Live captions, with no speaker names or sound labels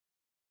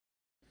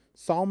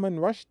Salman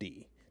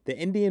Rushdie, the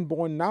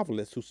Indian-born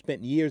novelist who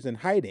spent years in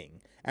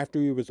hiding after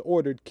he was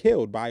ordered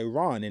killed by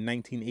Iran in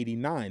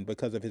 1989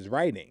 because of his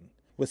writing,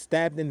 was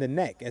stabbed in the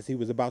neck as he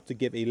was about to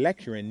give a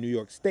lecture in New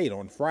York State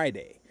on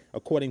Friday,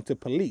 according to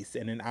police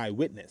and an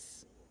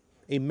eyewitness.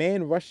 A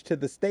man rushed to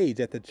the stage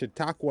at the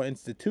Chautauqua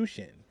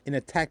Institution and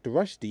attacked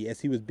Rushdie as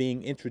he was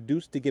being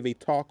introduced to give a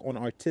talk on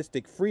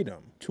artistic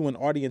freedom to an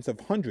audience of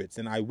hundreds,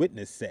 an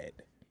eyewitness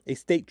said. A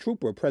state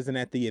trooper present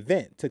at the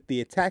event took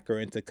the attacker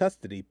into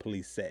custody,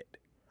 police said.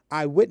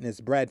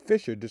 Eyewitness Brad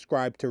Fisher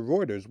described to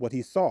Reuters what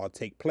he saw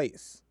take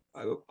place.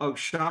 I was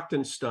shocked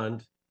and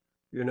stunned,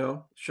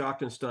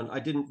 shocked and stunned. I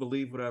didn't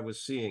believe what I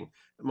was seeing.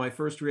 My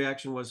first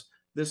reaction was,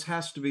 this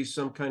has to be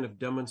some kind of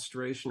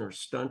demonstration or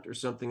stunt or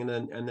something. And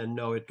then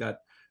no, it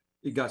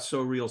got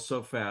so real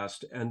so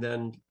fast. And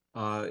then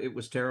it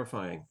was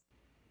terrifying.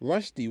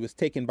 Rushdie was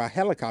taken by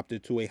helicopter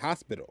to a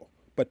hospital,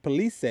 but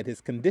police said his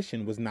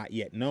condition was not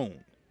yet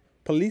known.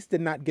 Police did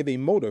not give a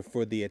motive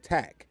for the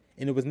attack,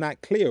 and it was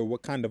not clear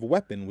what kind of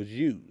weapon was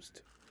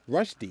used.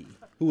 Rushdie,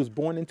 who was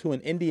born into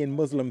an Indian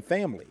Muslim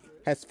family,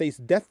 has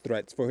faced death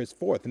threats for his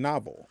fourth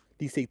novel,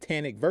 The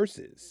Satanic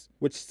Verses,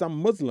 which some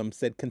Muslims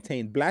said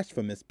contained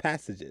blasphemous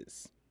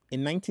passages.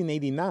 In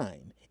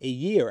 1989, a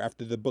year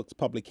after the book's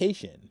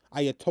publication,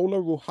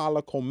 Ayatollah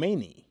Ruhollah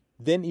Khomeini,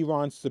 then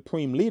Iran's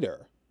supreme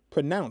leader,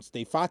 pronounced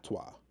a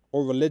fatwa,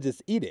 or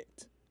religious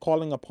edict,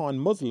 calling upon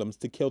Muslims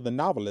to kill the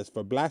novelist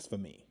for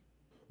blasphemy.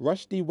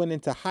 Rushdie went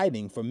into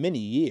hiding for many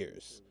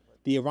years.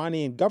 The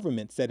Iranian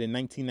government said in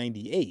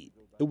 1998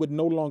 it would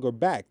no longer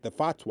back the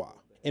fatwa,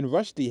 and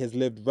Rushdie has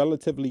lived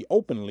relatively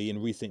openly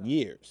in recent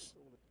years.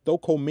 Though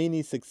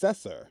Khomeini's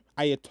successor,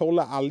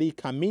 Ayatollah Ali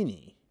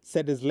Khamenei,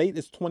 said as late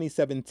as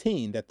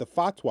 2017 that the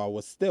fatwa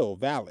was still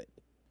valid.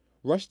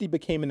 Rushdie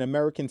became an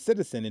American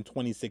citizen in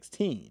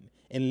 2016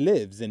 and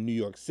lives in New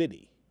York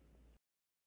City.